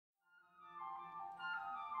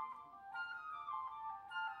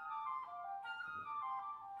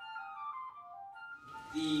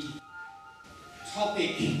the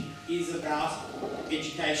topic is about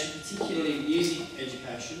education, particularly music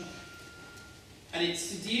education, and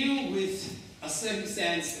it's to deal with a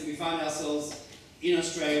circumstance that we find ourselves in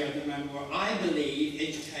Australia at the moment where I believe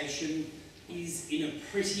education is in a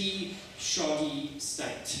pretty shoddy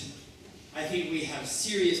state. I think we have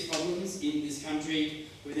serious problems in this country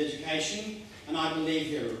with education, and I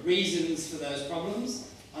believe there are reasons for those problems,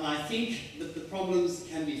 and I think that the problems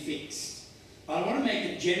can be fixed. But I want to make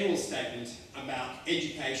a general statement about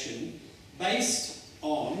education based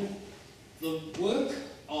on the work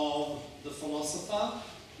of the philosopher,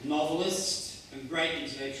 novelist, and great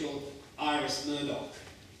intellectual Iris Murdoch.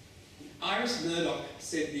 Iris Murdoch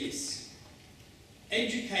said this: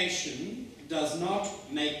 "Education does not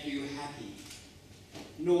make you happy,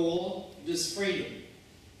 nor does freedom.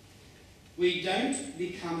 We don't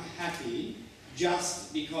become happy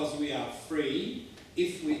just because we are free,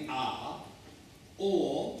 if we are,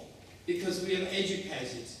 or because we are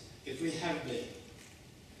educated, if we have been.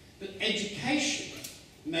 But education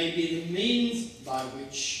may be the means by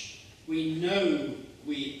which we know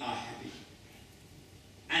we are happy,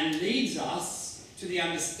 and leads us to the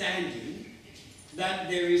understanding that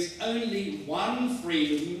there is only one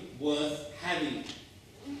freedom worth having,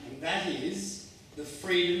 and that is the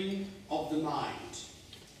freedom of the mind."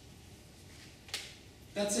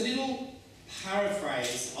 That's a little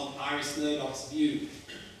paraphrase of Iris Murdoch's view,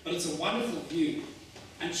 but it's a wonderful view,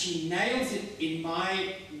 and she nails it, in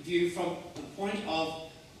my view, from the point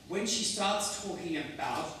of when she starts talking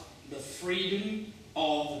about the freedom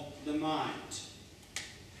of the mind.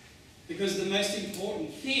 Because the most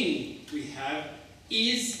important thing we have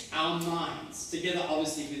is our minds, together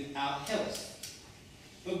obviously with our health.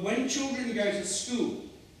 But when children go to school,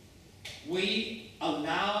 we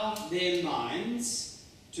allow their minds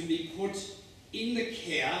to be put in the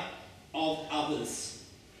care of others,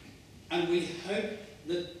 and we hope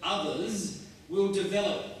that others will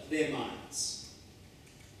develop their minds.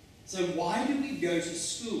 So why do we go to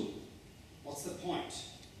school? What's the point?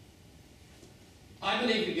 I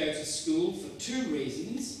believe we go to school for two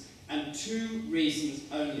reasons, and two reasons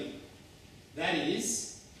only. That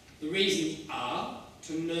is, the reasons are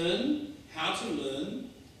to learn how to learn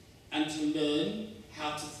and to learn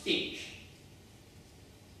how to think.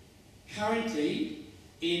 Currently,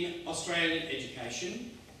 in Australian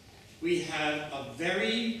education, we have a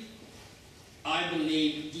very, I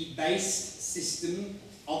believe, debased system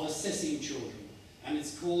of assessing children, and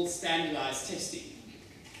it's called standardised testing.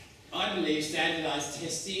 I believe standardised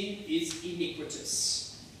testing is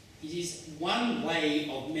iniquitous. It is one way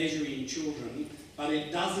of measuring children, but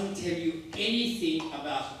it doesn't tell you anything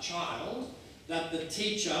about a child that the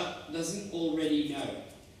teacher doesn't already know.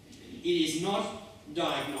 It is not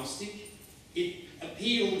diagnostic. It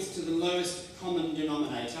appeals to the lowest common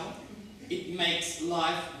denominator. It makes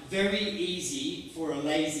life very easy for a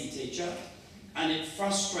lazy teacher, and it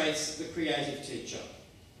frustrates the creative teacher.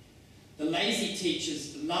 The lazy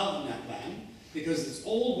teachers love NAPLAN because it's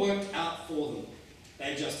all worked out for them.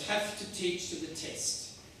 They just have to teach to the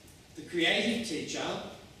test. The creative teacher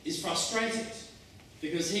is frustrated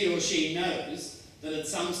because he or she knows that at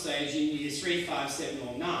some stage in years 3, 5, 7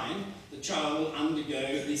 or 9, the child will undergo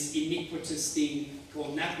this iniquitous thing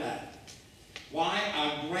called NAPLAN. Why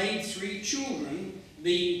are grade 3 children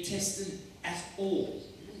being tested at all?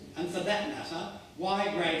 And for that matter,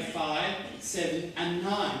 why grade 5, 7 and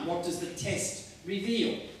 9? What does the test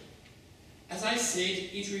reveal? As I said,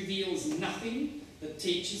 it reveals nothing that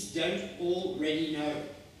teachers don't already know.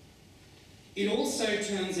 It also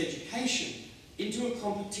turns education into a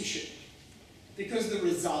competition because the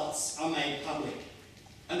results are made public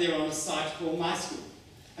and they're on a site called My School.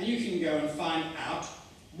 And you can go and find out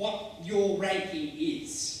what your ranking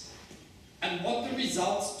is. And what the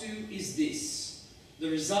results do is this: the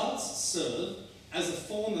results serve as a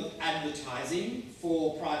form of advertising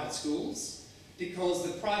for private schools, because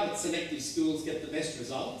the private selective schools get the best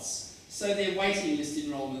results, so their waiting list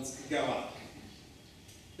enrolments go up.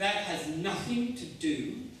 That has nothing to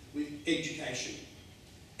do with education.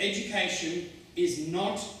 Education is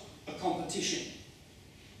not a competition.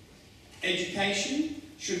 Education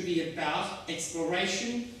should be about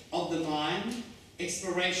exploration of the mind,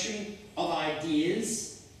 exploration of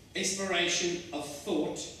ideas, exploration of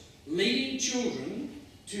thought, leading children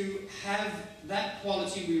to have that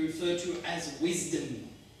quality we refer to as wisdom,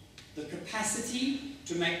 the capacity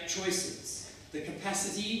to make choices, the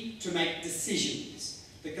capacity to make decisions,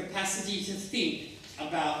 the capacity to think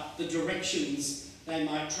about the directions they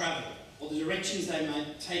might travel or the directions they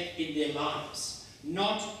might take in their lives,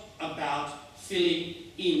 not about filling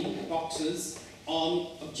in boxes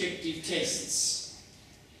on objective tests.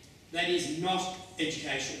 that is not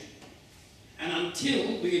education. And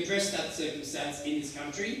until we address that circumstance in this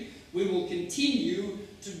country, we will continue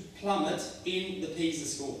to plummet in the PISA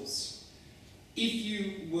scores. If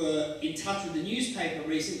you were in touch with the newspaper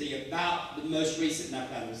recently about the most recent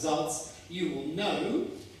NAPLAN results, you will know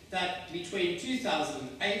that between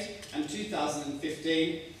 2008 and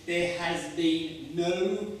 2015, there has been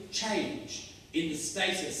no change in the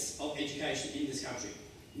status of education in this country.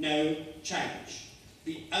 No change.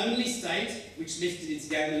 The only state which lifted its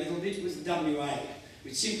game a little bit was WA,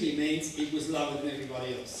 which simply means it was lower than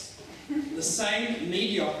everybody else. The same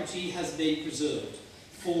mediocrity has been preserved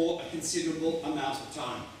for a considerable amount of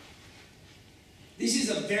time. This is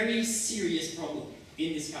a very serious problem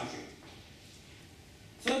in this country.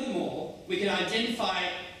 Furthermore, we can identify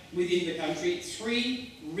within the country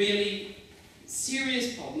 3 really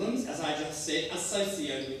serious problems, as I just said,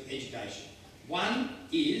 associated with education. One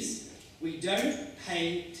is we don't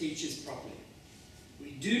pay teachers properly.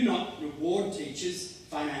 We do not reward teachers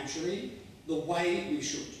financially the way we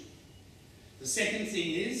should. The second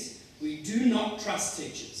thing is we do not trust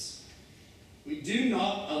teachers. We do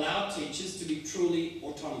not allow teachers to be truly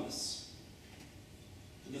autonomous.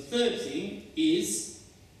 And the third thing is,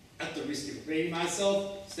 at the risk of repeating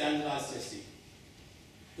myself, standardised testing.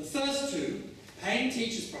 The first two, paying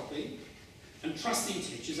teachers properly and trusting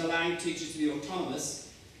teachers, allowing teachers to be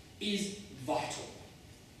autonomous, is vital.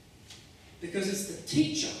 Because it's the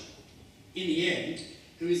teacher, in the end,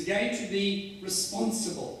 who is going to be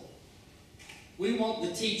responsible. We want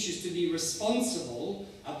the teachers to be responsible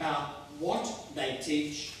about what they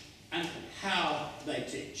teach and how they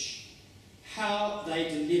teach, how they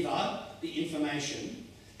deliver the information,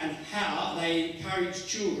 and how they encourage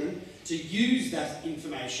children to use that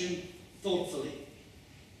information thoughtfully.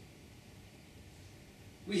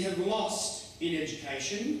 We have lost in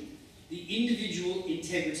education the individual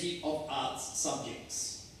integrity of arts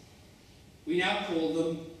subjects. We now call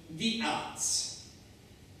them the arts.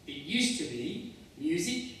 It used to be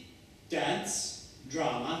music, dance,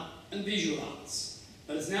 drama, and visual arts,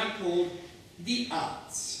 but it's now called the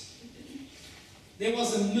arts. There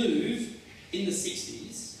was a move in the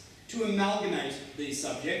 60s to amalgamate these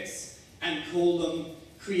subjects and call them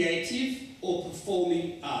creative or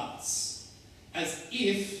performing arts, as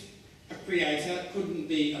if a creator couldn't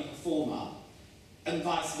be a performer, and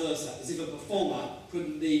vice versa, as if a performer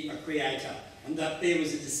couldn't be a creator, and that there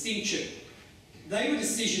was a distinction. They were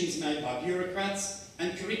decisions made by bureaucrats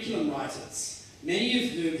and curriculum writers, many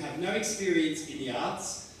of whom have no experience in the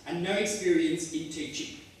arts and no experience in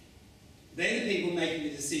teaching. They're the people making the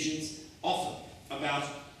decisions often about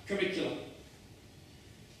curriculum.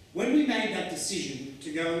 When we made that decision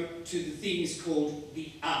to go to the things called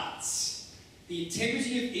the arts, the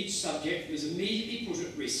integrity of each subject was immediately put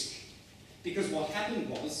at risk, because what happened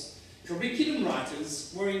was curriculum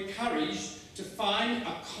writers were encouraged to find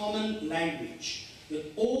a common language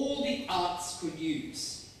that all the arts could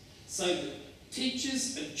use, so that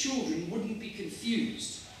teachers and children wouldn't be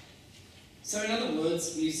confused. So in other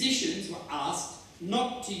words, musicians were asked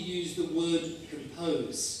not to use the word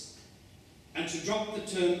compose and to drop the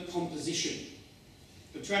term composition,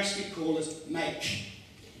 but to actually call it make.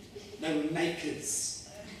 They were makers.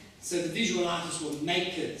 So the visual artists were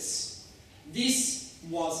makers. This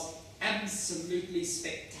was absolutely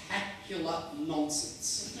spectacular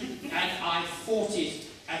nonsense. And I fought it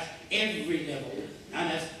at every level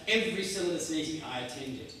and at every syllabus meeting I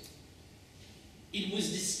attended. It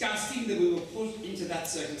was disgusting that we were put into that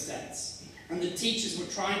circumstance, and the teachers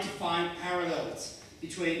were trying to find parallels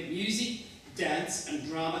between music, dance and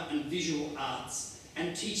drama and visual arts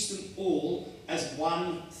and teach them all as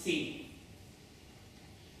one thing.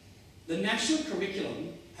 The national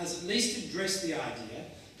curriculum has at least addressed the idea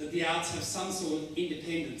that the arts have some sort of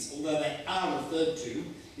independence, although they are referred to,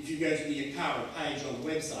 if you go to the ACARA page on the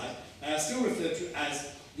website, they are still referred to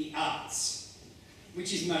as the arts,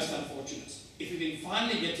 which is most unfortunate. If we can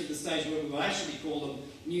finally get to the stage where we will actually call them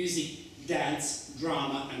music, dance,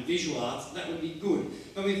 drama and visual arts, that would be good.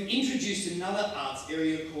 But we've introduced another arts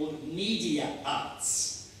area called media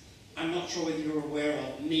arts. I'm not sure whether you're aware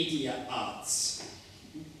of media arts,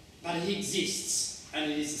 but it exists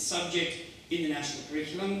and it is a subject in the national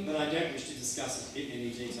curriculum, but I don't wish to discuss it in any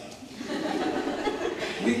detail.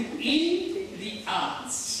 Within the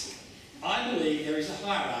arts, I believe there is a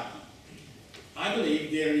hierarchy. I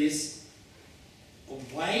believe there is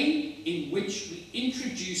a way in which we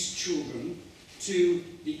introduce children to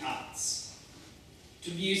the arts,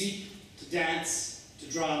 to music, to dance, to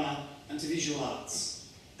drama, and to visual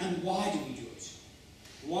arts. And why do we do it?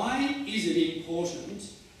 Why is it important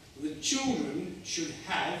that children should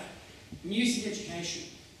have music education?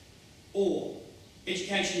 or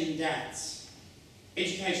education in dance,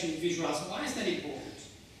 education in visual arts. Why is that important?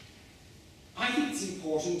 I think it's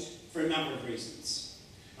important for a number of reasons.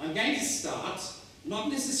 I'm going to start not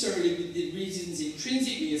necessarily with the reasons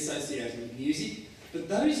intrinsically associated with music, but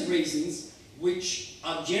those reasons which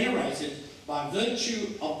are generated by virtue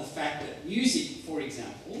of the fact that music, for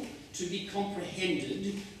example, to be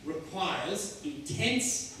comprehended requires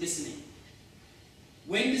intense listening.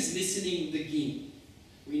 When does listening begin?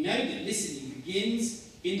 We know that listening begins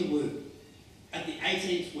in the womb, at the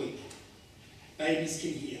 18th week. Babies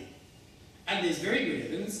can hear. And there's very good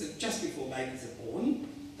evidence that just before babies are born,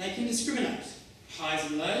 they can discriminate. Highs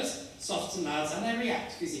and lows, softs and louds, and they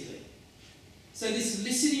react physically. So this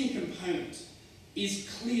listening component is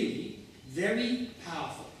clearly very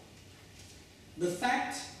powerful. The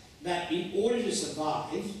fact that in order to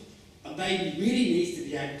survive, a baby really needs to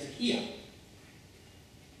be able to hear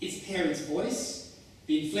its parent's voice,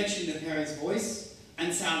 the inflection of the parent's voice,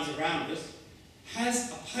 and sounds around it,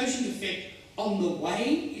 has a potent effect on the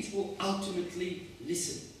way it will ultimately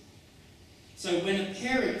listen. So when a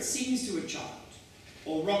parent sings to a child,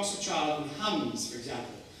 or rocks a child and hums, for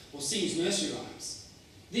example, or sings nursery rhymes,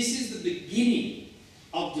 this is the beginning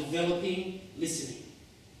of developing listening.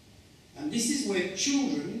 And this is where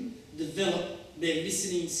children develop their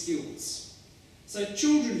listening skills. So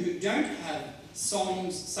children who don't have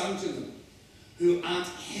songs sung to them, who aren't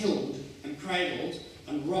held and cradled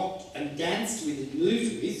and rocked and danced with and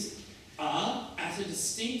moved with, are at a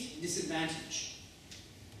distinct disadvantage.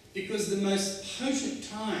 Because the most potent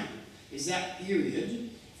time is that period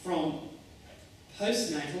from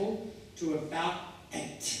postnatal to about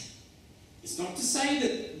 8. It's not to say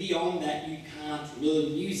that beyond that you can't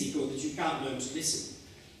learn music or that you can't learn to listen,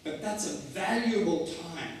 but that's a valuable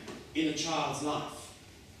time in a child's life.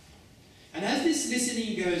 And as this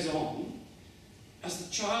listening goes on, as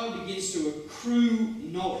the child begins to accrue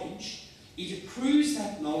knowledge, it accrues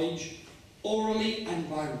that knowledge orally and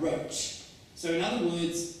by rote. So in other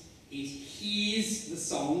words, it hears the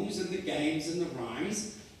songs and the games and the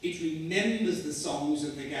rhymes, it remembers the songs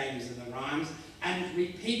and the games and the rhymes, and it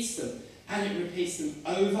repeats them. And it repeats them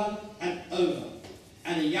over and over.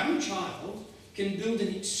 And a young child can build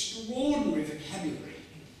an extraordinary vocabulary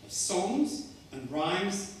of songs and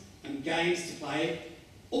rhymes and games to play,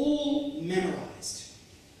 all memorised.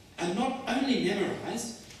 And not only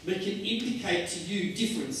memorised, but can indicate to you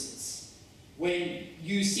differences when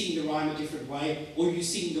you sing the rhyme a different way or you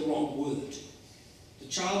sing the wrong word. The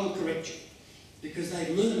child will correct you because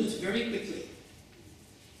they learn it very quickly.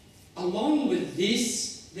 Along with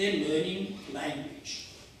this, they're learning language.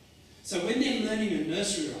 So when they're learning a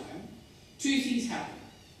nursery rhyme, two things happen.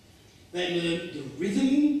 They learn the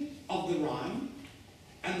rhythm of the rhyme,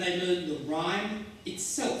 and they learn the rhyme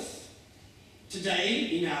itself.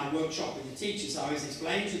 Today, in our workshop with the teachers, I was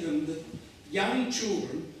explaining to them that young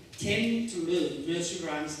children tend to learn nursery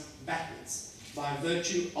rhymes backwards by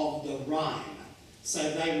virtue of the rhyme. So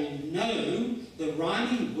they will know the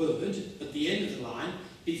rhyming word at the end of the line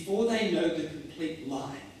before they know the complete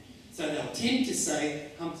line. So they'll tend to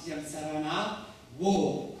say, Humpty Dumpty sat on a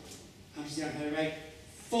wall, Humpty Dumpty had a rake,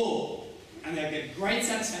 fall, and they'll get great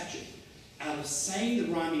satisfaction out of saying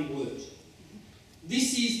the rhyming word.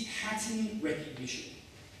 This is pattern recognition,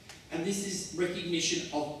 and this is recognition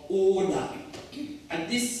of order. And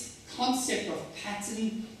this concept of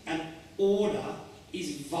pattern and order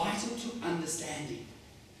is vital to understanding,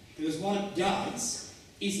 because what it does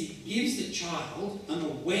is it gives the child an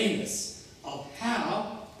awareness of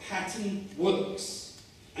how pattern works.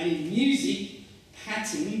 And in music,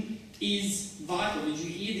 pattern is vital. Did you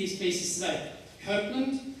hear these pieces today?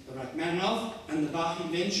 Copeland, the Rachmaninoff, and the Bach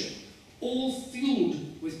invention, all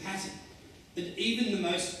filled with pattern. That even the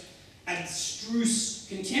most abstruse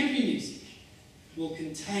contemporary music will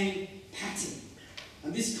contain pattern.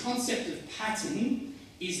 And this concept of pattern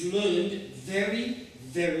is learned very,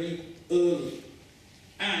 very early.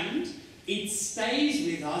 And it stays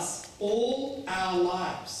with us all our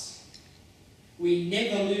lives. We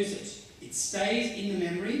never lose it. It stays in the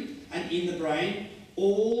memory and in the brain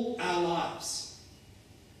all our lives.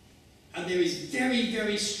 And there is very,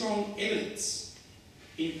 very strong evidence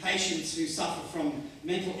in patients who suffer from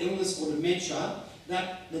mental illness or dementia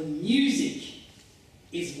that the music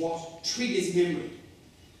is what triggers memory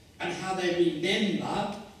and how they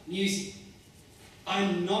remember music.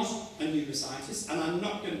 I'm not a neuroscientist, and I'm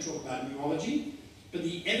not going to talk about neurology, but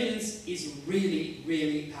the evidence is really,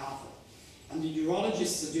 really powerful. And the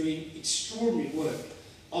neurologists are doing extraordinary work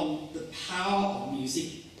on the power of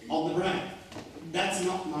music on the brain. That's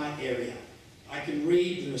not my area. I can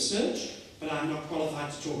read the research, but I'm not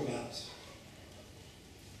qualified to talk about it.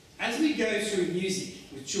 As we go through music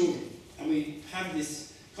with children, and we have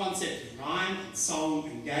this concept of rhyme and song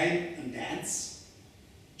and game and dance,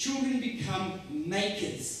 children become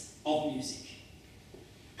makers of music.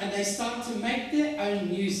 And they start to make their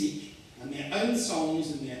own music and their own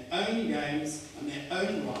songs and their own games and their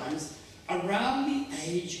own rhymes around the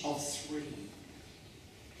age of 3.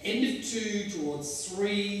 End of 2 towards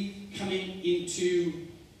 3, coming into,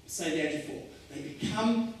 say, the age of 4. They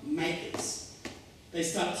become makers. They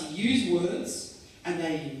start to use words and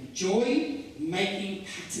they enjoy making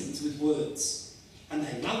patterns with words. And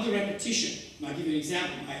they love the repetition. And I'll give you an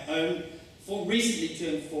example. My own recently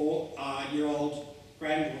turned 4-year-old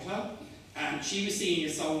granddaughter, she was singing a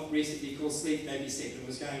song recently called Sleep, Baby, Sleep, and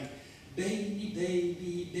was going, baby,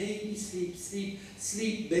 baby, baby, sleep, sleep,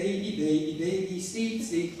 sleep, baby, baby, baby, sleep,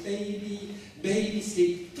 sleep, baby, baby,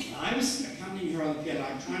 sleep. And I was accompanying her on the piano,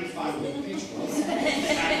 I'm trying to find where the pitch was,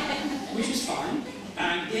 which was fine.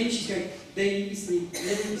 And then she's going, baby, sleep,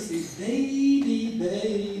 baby,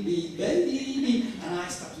 baby, baby. And I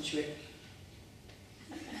stopped and she went,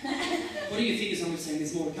 what do you think as I'm saying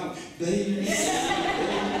there's more to come? Baby, baby, baby.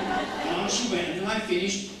 And on she went, and then I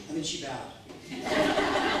finished, and then she bowed.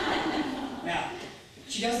 Now,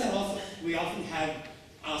 she does that often. We often have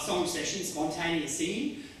our song sessions, spontaneous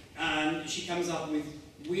singing, and she comes up with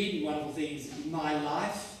weird and wonderful things. My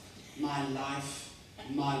life, my life,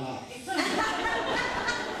 my life.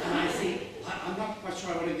 And I think, I'm not quite sure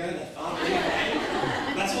I want to go that far, but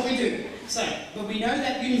anyway, that's what we do. So, but we know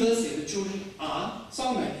that universally the children are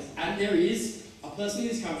songmakers, and there is a person in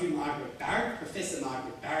this country, Margaret Barrett, Professor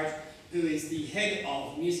Margaret Barrett, who is the head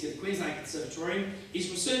of music at the Queensland Conservatorium, is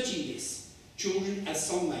researching this, children as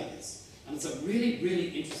songmakers. And it's a really, really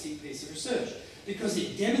interesting piece of research, because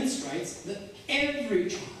it demonstrates that every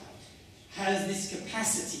child has this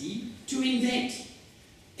capacity to invent.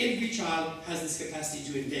 Every child has this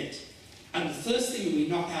capacity to invent. And the first thing we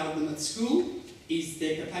knock out of them at school is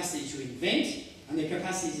their capacity to invent and their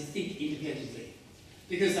capacity to think independently,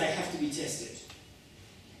 because they have to be tested.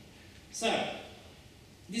 So,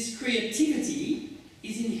 this creativity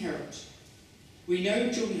is inherent. We know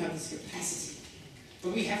children have this capacity,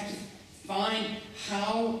 but we have to find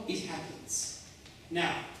how it happens.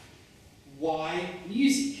 Now, why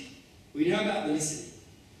music? We know about the listening.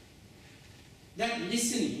 That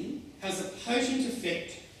listening has a potent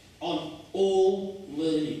effect on all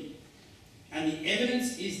learning. And the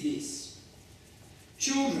evidence is this.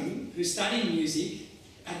 Children who study music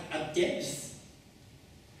at a depth,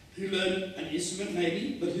 who learn an instrument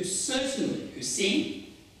maybe, but who sing,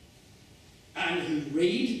 and who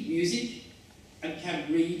read music, and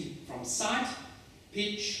can read from sight,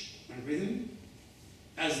 pitch, and rhythm,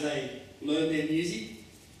 as they learn their music,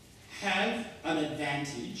 have an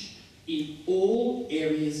advantage in all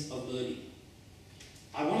areas of learning.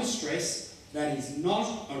 I want to stress that is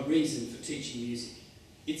not a reason for teaching music.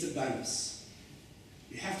 It's a bonus.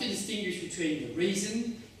 You have to distinguish between the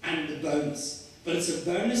reason and the bonus. But it's a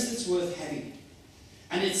bonus that's worth having.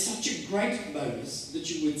 And it's such a great bonus that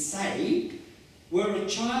you would say, were a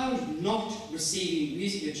child not receiving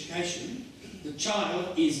music education, the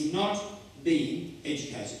child is not being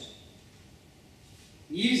educated.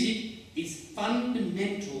 Music is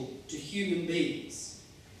fundamental to human beings.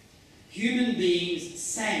 Human beings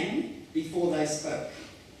sang before they spoke.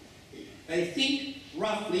 They think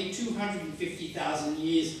roughly 250,000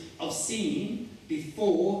 years of singing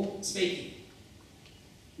before speaking.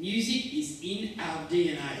 Music is in our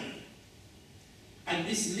DNA. And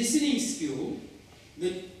this listening skill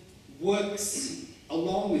that works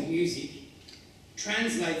along with music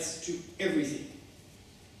translates to everything.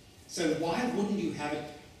 So why wouldn't you have it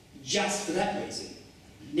just for that reason?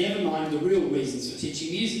 Never mind the real reasons for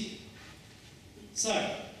teaching music.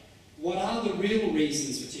 So, what are the real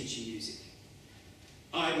reasons for teaching music?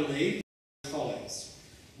 I believe as follows.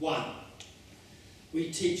 1.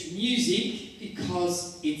 We teach music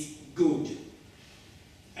because it's good.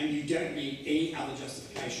 And you don't need any other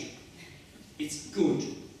justification. It's good.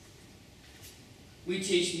 We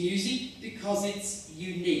teach music because it's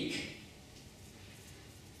unique.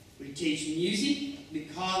 We teach music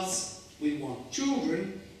because we want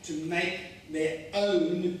children to make their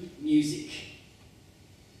own music.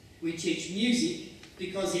 We teach music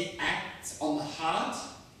because it acts on the heart,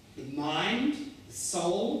 the mind, the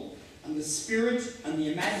soul, and the spirit and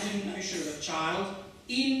the imagination of a child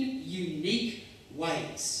in unique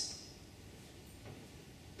ways.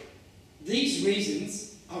 These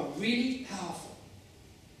reasons are really powerful.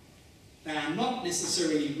 They are not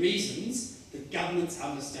necessarily reasons that governments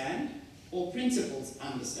understand or principals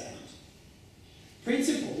understand.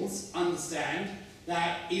 Principals understand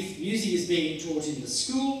that if music is being taught in the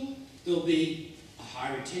school, there'll be a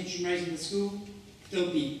higher retention rate in the school,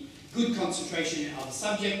 there'll be good concentration in other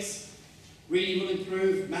subjects, reading will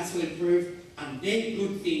improve, maths will improve, and they're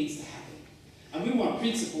good things to happen. And we want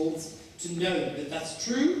principals to know that that's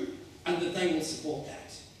true and that they will support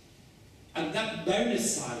that. And that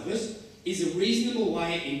bonus side of it is a reasonable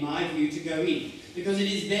way, in my view, to go in, because it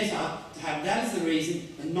is better to have that as the reason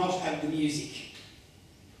and not have the music.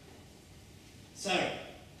 So,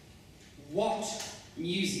 what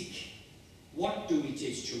music? What do we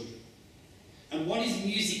teach children? And what is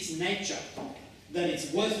music's nature that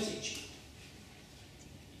it's worth teaching?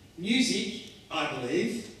 Music, I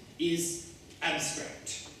believe, is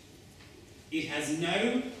abstract. It has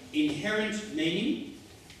no inherent meaning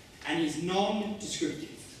and is non-descriptive.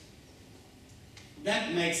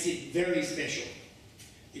 That makes it very special.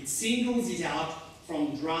 It singles it out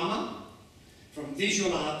from drama, from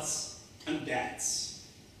visual arts and dance.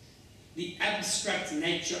 The abstract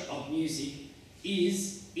nature of music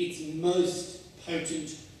is its most potent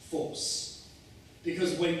force.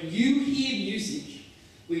 Because when you hear music,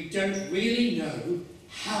 we don't really know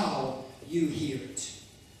how you hear it.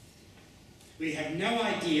 We have no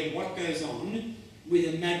idea what goes on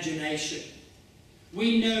with imagination.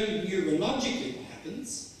 We know neurologically what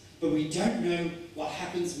happens, but we don't know what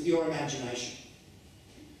happens with your imagination.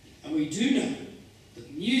 And we do know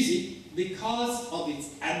that music, because of its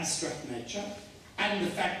abstract nature and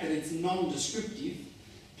the fact that it's non-descriptive,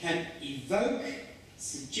 can evoke,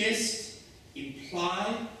 suggest,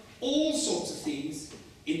 imply all sorts of things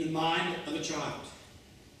in the mind of a child.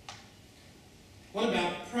 What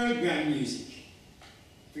about program music?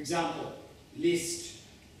 For example, Liszt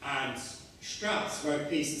and Strauss wrote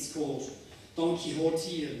pieces called Don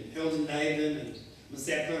Quixote and Heldenleben and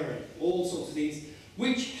Mazeppa and all sorts of things,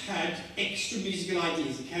 which had extra musical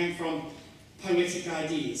ideas. It came from poetic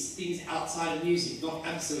ideas, things outside of music, not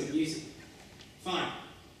absolute music. Fine.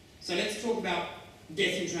 So let's talk about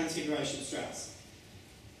Death and Transfiguration, Strauss.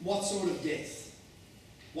 What sort of death?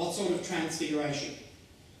 What sort of transfiguration?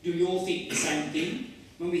 Do we all think the same thing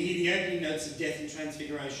when we hear the opening notes of Death and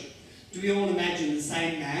Transfiguration? Do we all imagine the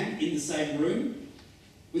same man in the same room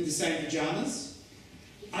with the same pyjamas?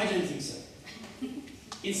 I don't think so.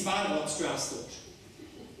 In spite of what Strauss thought.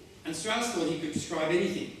 And Strauss thought he could describe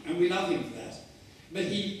anything, and we love him for that. But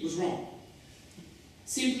he was wrong.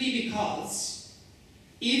 Simply because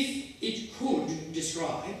if it could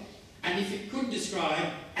describe, and if it could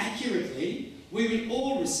describe accurately, we would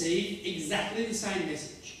all receive exactly the same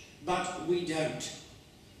message. But we don't.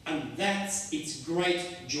 And that's its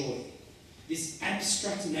great joy. This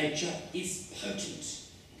abstract nature is potent.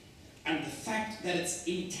 And the fact that it's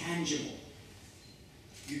intangible.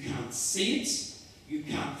 You can't see it, you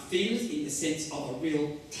can't feel it in the sense of a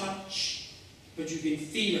real touch, but you can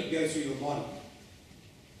feel it go through your body.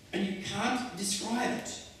 And you can't describe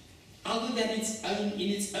it other than in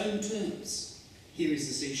its own terms. Here is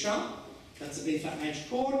the C sharp, that's a B flat major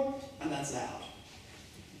chord, and that's loud.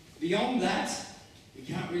 Beyond that, we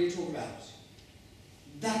can't really talk about it.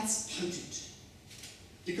 That's potent.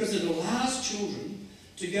 Because it allows children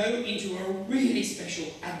to go into a really special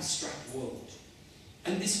abstract world.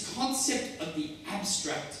 And this concept of the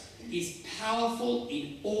abstract is powerful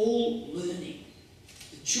in all learning.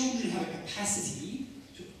 The children have a capacity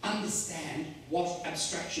to understand what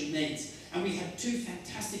abstraction means. And we have two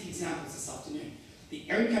fantastic examples this afternoon. The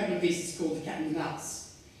Eric Copeland piece is called The Cat and the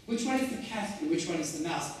Mouse. Which one is the cat and which one is the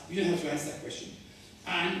mouse? You don't have to answer that question.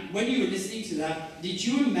 And when you were listening to that, did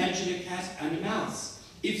you imagine a cat and a mouse?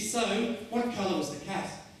 If so, what colour was the cat?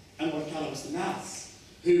 And what colour was the mouse?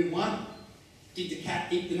 Who won? Did the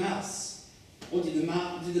cat eat the mouse? Or did the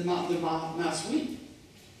mouse win?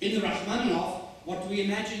 In the Rachmaninoff, what do we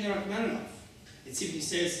imagine in the Rachmaninoff? It simply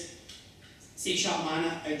says C sharp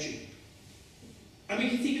minor, O tune. And we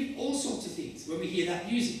can think of all sorts of things when we hear that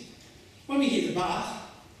music. When we hear the Bach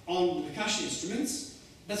on the percussion instruments,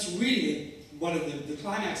 that's really one of the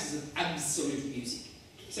climaxes of absolute music.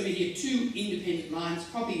 So we hear two independent lines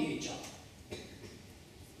copying each other.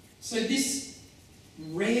 So this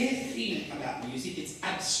rare thing about music, its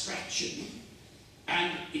abstraction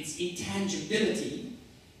and its intangibility,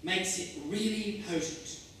 makes it really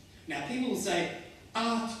potent. Now people will say,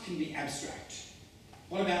 art can be abstract.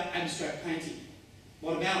 What about abstract painting?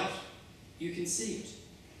 What about it? You can see it.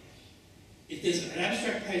 If there's an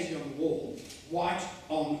abstract painting on the wall, white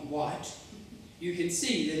on white, you can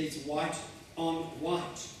see that it's white on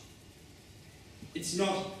white. It's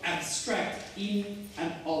not abstract in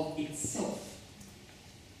and of itself,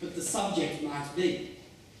 but the subject might be.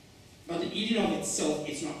 But in and of itself,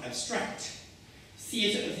 it's not abstract.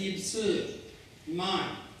 Theatre of the absurd.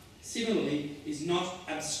 Mime, similarly, is not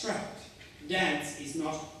abstract. Dance is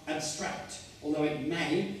not abstract, although it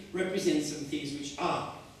may represent some things which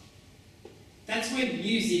are. That's where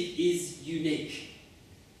music is unique.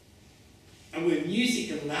 And where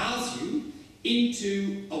music allows you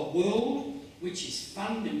into a world which is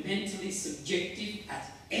fundamentally subjective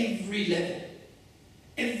at every level.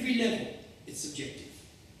 Every level is subjective.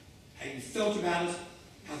 How you felt about it,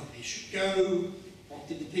 how the piece should go, what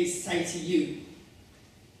did the piece say to you?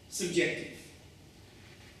 Subjective.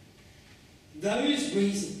 Those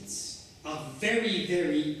reasons are very,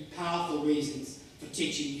 very powerful reasons for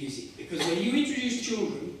teaching music. Because when you introduce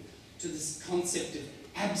children to this concept of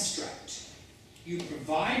abstract, you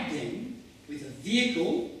provide them with a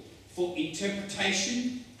vehicle for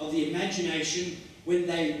interpretation of the imagination when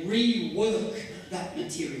they rework that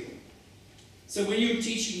material. So when you're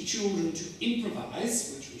teaching children to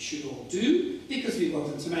improvise, which we should all do, because we want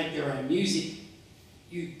them to make their own music,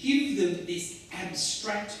 you give them this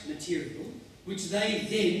abstract material, which they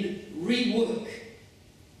then rework.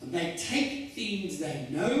 And they take things they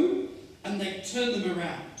know, and they turn them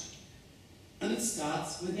around. And it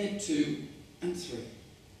starts when they're 2 and 3.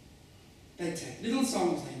 They take little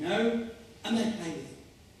songs they know, and they play with them.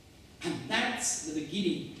 And that's the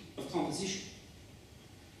beginning of composition.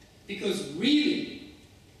 Because really,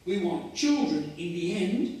 we want children, in the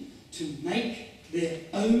end, to make their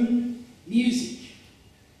own music.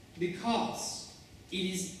 Because it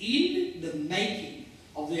is in the making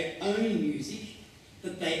of their own music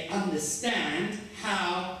that they understand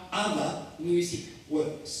how other music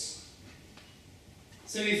works.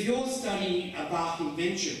 So if you're studying a Bach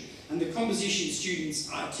invention, and the composition students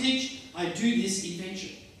I teach, I do this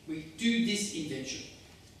invention. We do this invention.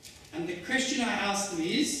 And the question I ask them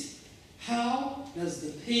is, how does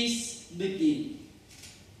the piece begin?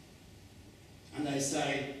 And they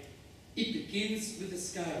say, it begins with a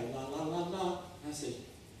scale, la la la la. I said,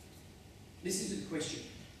 listen to the question.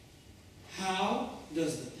 How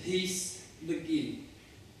does the piece begin?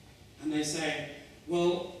 And they say,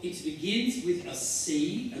 well, it begins with a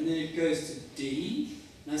C, and then it goes to D.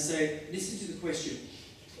 And I say, listen to the question.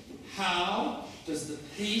 How does the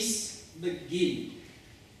piece begin?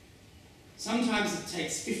 Sometimes it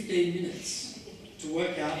takes 15 minutes to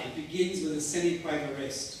work out it begins with a semiquaver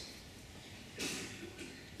rest.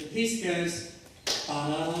 The piece goes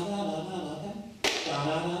ba-da-da-da-da-da-da,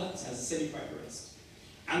 da-da-da, it has a semiquaver rest.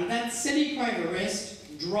 And that semiquaver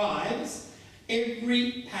rest drives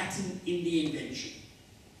every pattern in the invention.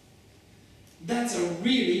 That's a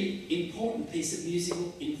really important piece of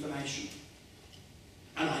musical information.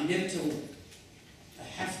 And I never tell them. They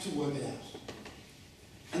have to work it out.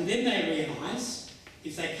 And then they realise,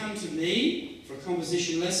 if they come to me for a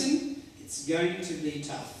composition lesson, it's going to be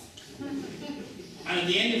tough. And at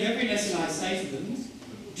the end of every lesson I say to them,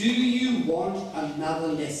 do you want another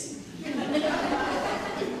lesson?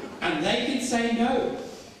 And they can say no.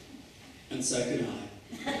 And so can I.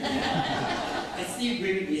 That's the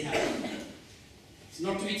agreement we have. It's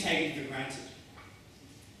not to be taken for granted.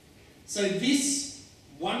 So this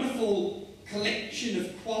wonderful collection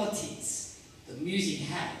of qualities that music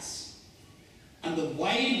has, and the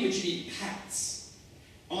way in which it impacts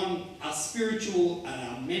on our spiritual and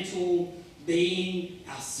our mental being,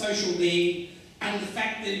 our social being, and the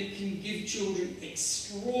fact that it can give children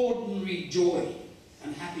extraordinary joy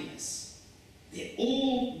and happiness. They're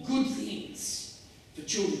all good things for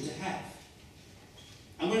children to have.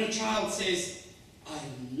 And when a child says, I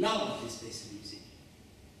love this piece of music.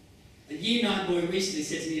 A Year 9 boy recently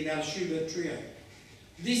said to me about a Schubert trio.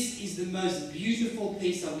 This is the most beautiful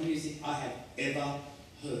piece of music I have ever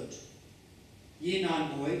heard. Year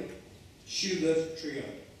 9 boy, Schubert trio.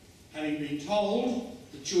 Having been told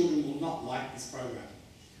the children will not like this program.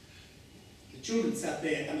 The children sat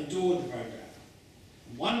there and adored the program.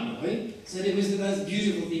 And one boy said it was the most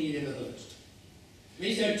beautiful thing he'd ever heard.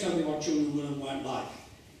 Please don't tell me what children will and won't like.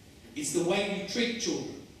 It's the way you treat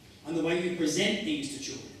children and the way you present things to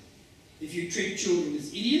children. If you treat children as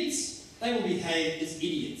idiots, they will behave as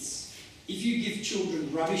idiots. If you give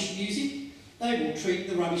children rubbish music, they will treat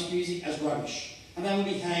the rubbish music as rubbish, and they will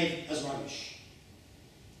behave as rubbish.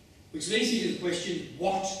 Which leads me to the question,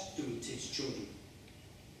 what do we teach children?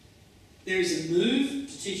 There is a move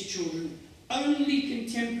to teach children only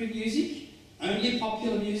contemporary music, only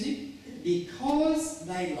popular music, because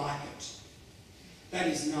they like it. That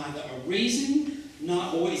is neither a reason,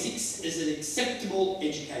 or is it acceptable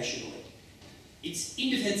educationally. It's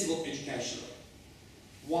indefensible educationally.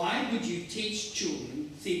 Why would you teach children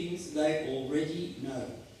things they already know?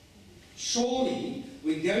 Surely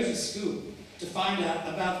we go to school to find out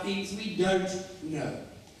about things we don't know.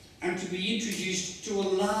 and to be introduced to a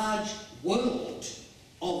large world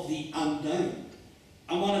of the unknown.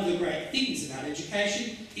 And one of the great things about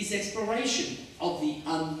education is exploration of the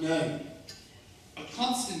unknown. A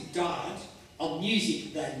constant diet of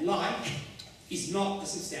music they like is not a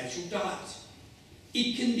substantial diet.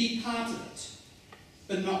 It can be part of it,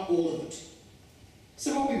 but not all of it.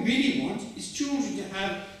 So what we really want is children to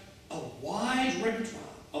have a wide repertoire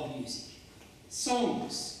of music.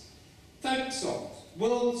 Songs, folk songs,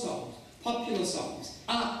 world songs, popular songs,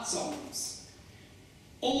 art songs,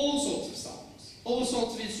 all sorts of songs, all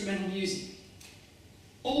sorts of instrumental music,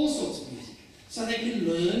 all sorts of music, so they can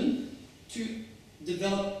learn to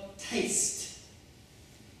develop taste,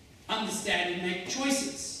 understand and make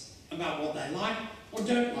choices about what they like or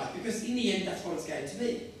don't like, because in the end that's what it's going to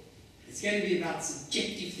be. It's going to be about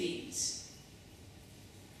subjective things.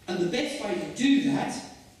 And the best way to do that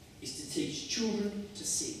is to teach children to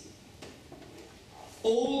sing.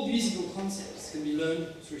 All musical concepts can be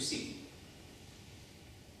learned through singing.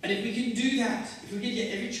 And if we can do that, if we can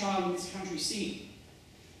get every child in this country singing,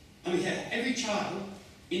 and we have every child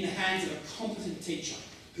in the hands of a competent teacher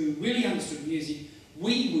who really understood music,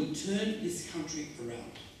 we would turn this country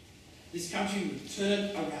around. This country would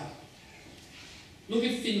turn around. Look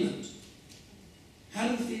at Finland. How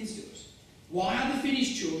do the Finns do it? Why are the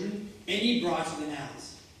Finnish children any brighter than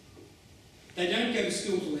ours? They don't go to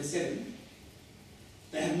school till they're 7.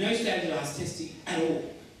 They have no standardised testing at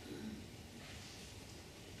all.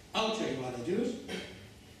 I'll tell you why they do it.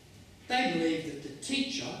 They believe that the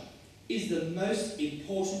teacher is the most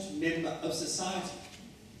important member of society.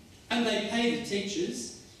 And they pay the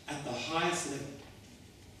teachers at the highest level.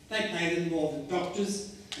 They pay them more than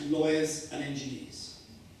doctors and lawyers and engineers.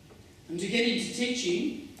 And to get into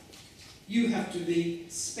teaching, you have to be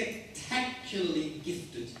spectacularly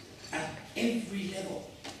gifted at every level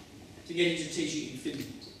to get into teaching in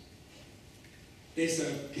Finland. There's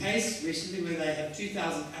a case recently where they had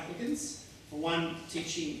 2,000 applicants for one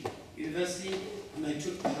teaching university, and they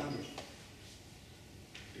took 100.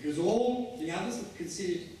 Because all the others were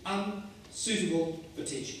considered unsuitable for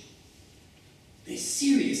teaching. They're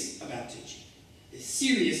serious about teaching. They're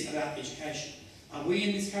serious about education. Are we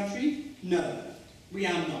in this country? No, we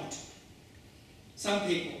are not. Some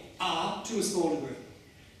people are, to a small degree.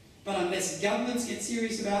 But unless governments get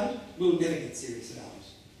serious about it, we'll never get serious about it.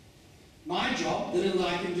 My job, the little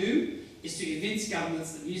I can do, is to convince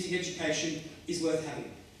governments that music education is worth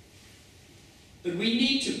having. But we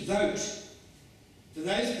need to vote for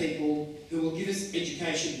those people who will give us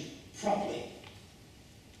education properly,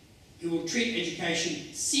 who will treat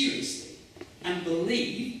education seriously, and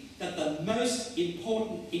believe that the most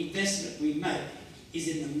important investment we make is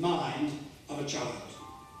in the mind of a child.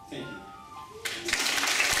 Thank you.